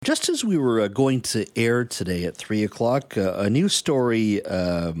just as we were going to air today at 3 o'clock, a new story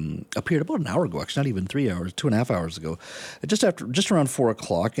appeared about an hour ago, actually not even 3 hours, 2.5 hours ago, just around 4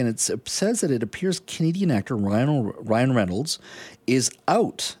 o'clock, and it says that it appears Canadian actor Ryan Reynolds is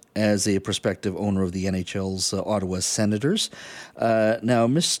out as a prospective owner of the NHL's Ottawa Senators. Now,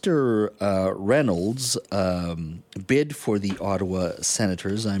 Mr. Reynolds' bid for the Ottawa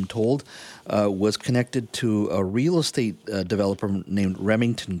Senators, I'm told, was connected to a real estate developer named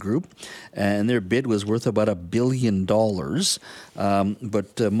Remington Group, and their bid was worth about $1 billion.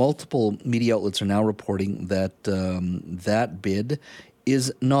 But multiple media outlets are now reporting that that bid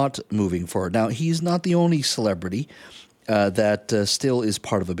is not moving forward. Now, he's not the only celebrity that still is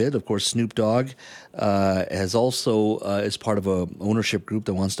part of a bid. Of course, Snoop Dogg is part of a ownership group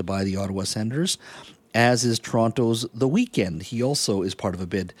that wants to buy the Ottawa Senators, as is Toronto's The Weeknd. He also is part of a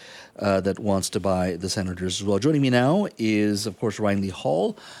bid that wants to buy the Senators as well. Joining me now is, of course, Ryan Lee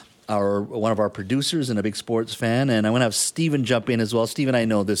Hall, one of our producers and a big sports fan, and I want to have Steven jump in as well. Steven, I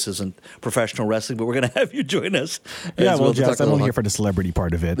know this isn't professional wrestling, but we're going to have you join us. Yeah, well, Jess, I'm only here for the celebrity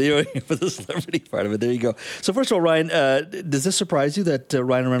part of it. You're here for the celebrity part of it. There you go. So first of all, Ryan, does this surprise you that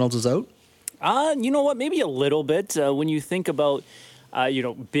Ryan Reynolds is out? You know what? Maybe a little bit. When you think about,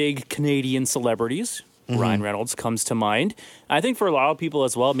 big Canadian celebrities, Ryan Reynolds comes to mind. I think for a lot of people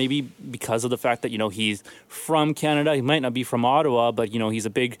as well, maybe because of the fact that, he's from Canada, he might not be from Ottawa, but, he's a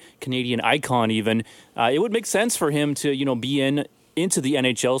big Canadian icon even. It would make sense for him to, be into the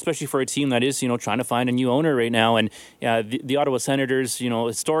NHL, especially for a team that is, trying to find a new owner right now. And the Ottawa Senators,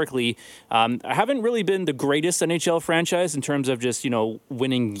 historically, haven't really been the greatest NHL franchise in terms of just,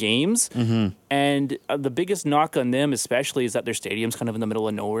 winning games. Mm-hmm. And the biggest knock on them especially is that their stadium's kind of in the middle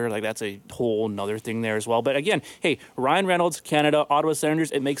of nowhere. Like, that's a whole nother thing there as well. But again, hey, Ryan Reynolds, Canada, Ottawa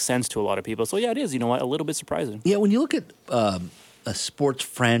Senators, it makes sense to a lot of people. So yeah, it is, a little bit surprising. Yeah, when you look at a sports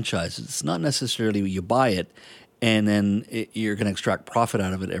franchise, it's not necessarily you buy it and then you're going to extract profit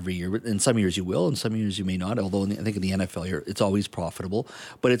out of it every year. In some years you will, in some years you may not, although I think in the NFL it's always profitable.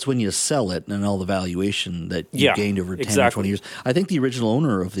 But it's when you sell it and all the valuation that you gained over 10 or 20 years. I think the original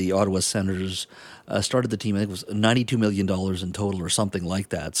owner of the Ottawa Senators started the team, I think it was $92 million in total or something like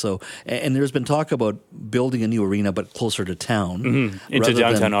that. So, and there's been talk about building a new arena but closer to town. Mm-hmm. Into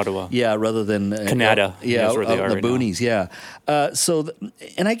downtown Ottawa. Yeah, rather than Canada. Out where they are the right boonies, now.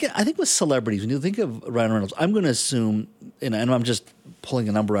 I think with celebrities, when you think of Ryan Reynolds, I'm going to assume, and I'm just pulling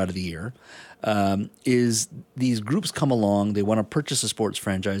a number out of the air, is these groups come along, they want to purchase a sports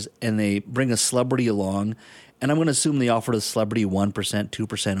franchise, and they bring a celebrity along, and I'm going to assume they offer the celebrity 1%,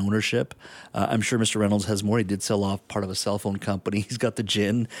 2% ownership. I'm sure Mr. Reynolds has more. He did sell off part of a cell phone company. He's got the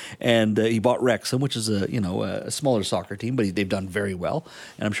gin, and he bought Wrexham, which is a smaller soccer team, but they've done very well,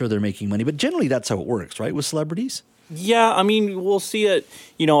 and I'm sure they're making money. But generally, that's how it works, right, with celebrities? Yeah, I mean, we'll see it,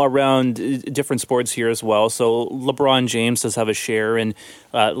 around different sports here as well. So LeBron James does have a share in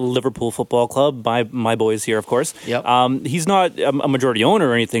Liverpool Football Club, my boys here, of course. Yep. He's not a majority owner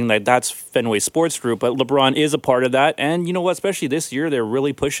or anything. Like, that's Fenway Sports Group, but LeBron is a part of that. And you know what? Especially this year, they're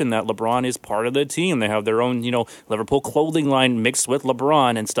really pushing that LeBron is part of the team. They have their own, Liverpool clothing line mixed with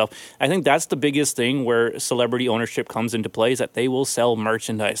LeBron and stuff. I think that's the biggest thing where celebrity ownership comes into play, is that they will sell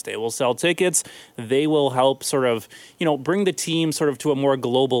merchandise. They will sell tickets. They will help sort of, bring the team sort of to a more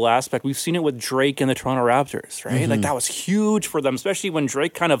global aspect. We've seen it with Drake and the Toronto Raptors, right? Mm-hmm. Like, that was huge for them, especially when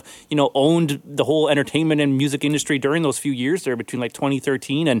Drake kind of, owned the whole entertainment and music industry during those few years there between like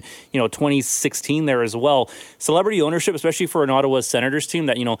 2013 and, 2016 there as well. Celebrity ownership, especially for an Ottawa Senators team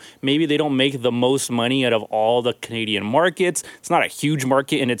that, maybe they don't make the most money out of all the Canadian markets. It's not a huge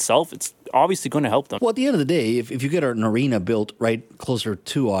market in itself. It's obviously going to help them. Well, at the end of the day, if you get an arena built right closer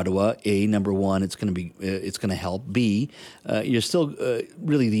to Ottawa, number one, it's going to help. B, you're still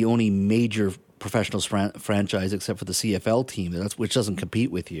really the only major professional franchise except for the CFL team, which doesn't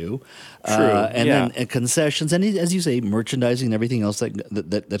compete with you. True. Then concessions, and as you say, merchandising and everything else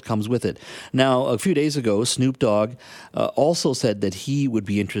that comes with it. Now, a few days ago, Snoop Dogg also said that he would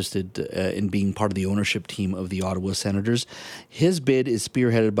be interested in being part of the ownership team of the Ottawa Senators. His bid is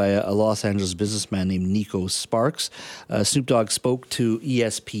spearheaded by a Los Angeles businessman named Nico Sparks. Snoop Dogg spoke to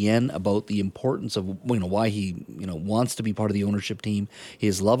ESPN about the importance of why he wants to be part of the ownership team,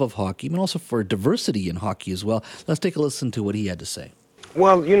 his love of hockey, and also for diversity in hockey as well. Let's take a listen to what he had to say.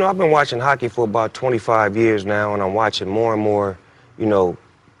 Well, I've been watching hockey for about 25 years now, and I'm watching more and more,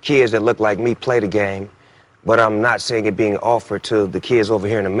 kids that look like me play the game, but I'm not seeing it being offered to the kids over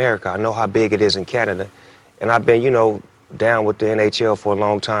here in America. I know how big it is in Canada, and I've been, down with the NHL for a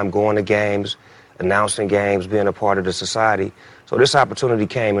long time, going to games, announcing games, being a part of the society. So this opportunity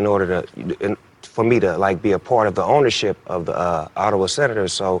came in order to for me to like be a part of the ownership of the Ottawa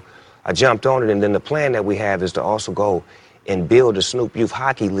Senators. So I jumped on it, and then the plan that we have is to also go and build a Snoop Youth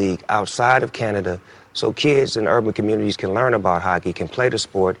Hockey League outside of Canada, so kids in urban communities can learn about hockey, can play the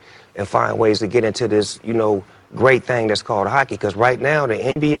sport, and find ways to get into this, great thing that's called hockey. Because right now the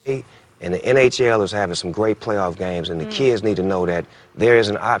NBA and the NHL is having some great playoff games, and the kids need to know that there is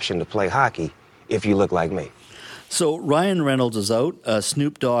an option to play hockey if you look like me. So Ryan Reynolds is out.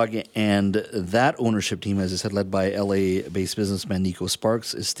 Snoop Dogg and that ownership team, as I said, led by LA-based businessman Nico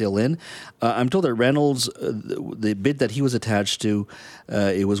Sparks, is still in. I'm told that Reynolds, the bid that he was attached to,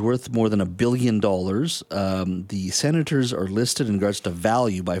 it was worth more than $1 billion. The Senators are listed in regards to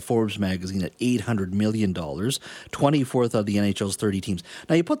value by Forbes magazine at $800 million, 24th of the NHL's 30 teams.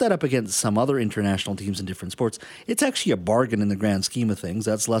 Now, you put that up against some other international teams in different sports. It's actually a bargain in the grand scheme of things.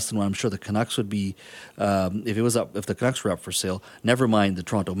 That's less than what I'm sure the Canucks would be if the Canucks were up for sale. Never mind the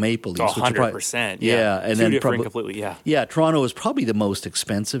Toronto Maple Leafs. 100%. Yeah, and then completely. Yeah. Yeah, Toronto is probably the most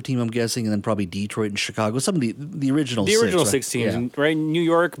expensive team, I'm guessing, and then probably Detroit and Chicago. Some of the original six. The original six teams, right? New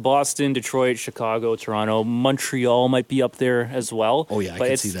York, Boston, Detroit, Chicago, Toronto, Montreal might be up there as well. Oh yeah, I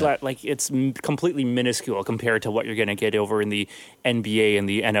can see that. It's completely minuscule compared to what you're going to get over in the NBA and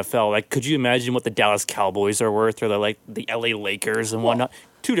the NFL. Like, could you imagine what the Dallas Cowboys are worth, or the LA Lakers and whatnot?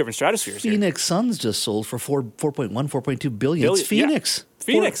 Two different stratospheres. Phoenix Suns just sold for $4.2 billion. It's Phoenix. Yeah.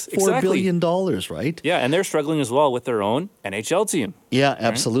 Phoenix, $4 billion, right? Yeah, and they're struggling as well with their own NHL team. Yeah,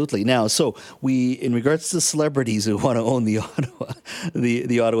 absolutely. Right? Now, so in regards to celebrities who want to own the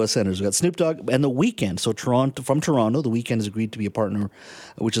Ottawa Senators, we've got Snoop Dogg and The Weeknd. So from Toronto, The Weeknd has agreed to be a partner,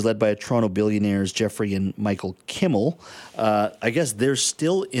 which is led by Toronto billionaires Jeffrey and Michael Kimmel. I guess they're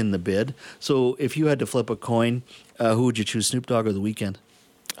still in the bid. So if you had to flip a coin, who would you choose, Snoop Dogg or The Weeknd?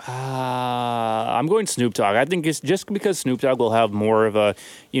 I'm going Snoop Dogg. I think it's just because Snoop Dogg will have more of a,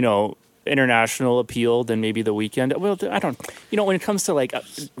 international appeal than maybe The Weeknd. Well, I don't, when it comes to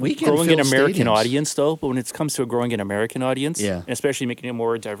growing an American audience, though, but when it comes to growing an American audience, and especially making it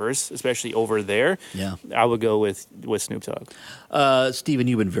more diverse, especially over there, I would go with Snoop Dogg. Stephen,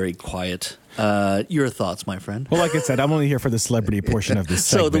 you've been very quiet. Your thoughts, my friend? Well, like I said, I'm only here for the celebrity portion of this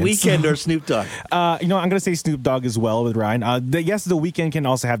segment. So The Weeknd or Snoop Dogg? I'm going to say Snoop Dogg as well with Ryan. Yes, The Weeknd can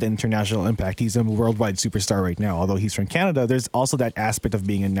also have the international impact. He's a worldwide superstar right now. Although he's from Canada, there's also that aspect of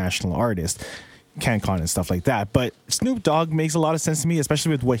being a national artist. CanCon and stuff like that. But Snoop Dogg makes a lot of sense to me,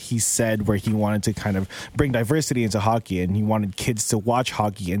 especially with what he said, where he wanted to kind of bring diversity into hockey, and he wanted kids to watch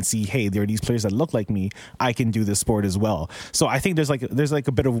hockey and see, hey, there are these players that look like me. I can do this sport as well. So I think there's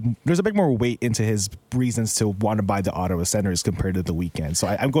a bit more weight into his reasons to want to buy the Ottawa Senators compared to The Weeknd. So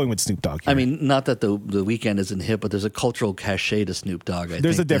I'm going with Snoop Dogg here. I mean, not that the Weeknd isn't hip, but there's a cultural cachet to Snoop Dogg.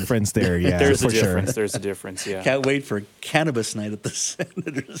 There's a difference there, yeah. There's a difference. There's a difference, yeah. Can't wait for cannabis night at the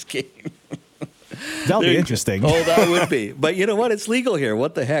Senators game. That'll be interesting. Oh, that would be. But you know what? It's legal here.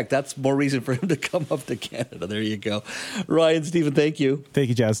 What the heck? That's more reason for him to come up to Canada. There you go. Ryan, Stephen, thank you. Thank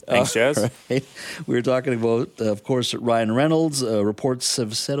you, Jazz. Thanks, Jazz. Right. We were talking about, of course, Ryan Reynolds. Reports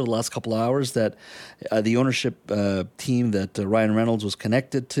have said over the last couple of hours that the ownership team that Ryan Reynolds was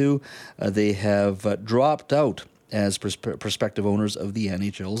connected to, they have dropped out as prospective owners of the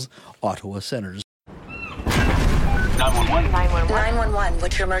NHL's Ottawa Senators. 911. 911.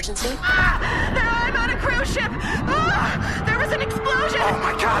 What's your emergency? I'm on a cruise ship. There was an explosion. Oh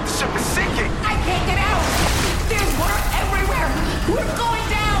my God, the ship is sinking. I can't get out. There's water everywhere. We're going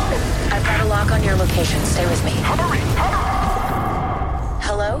down. I've got a lock on your location. Stay with me. Hurry.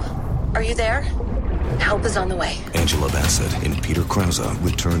 Hello? Are you there? Help is on the way. Angela Bassett and Peter Krause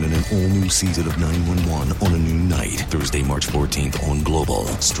return in an all-new season of 911 on a new night. Thursday, March 14th on Global.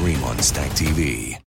 Stream on Stack TV.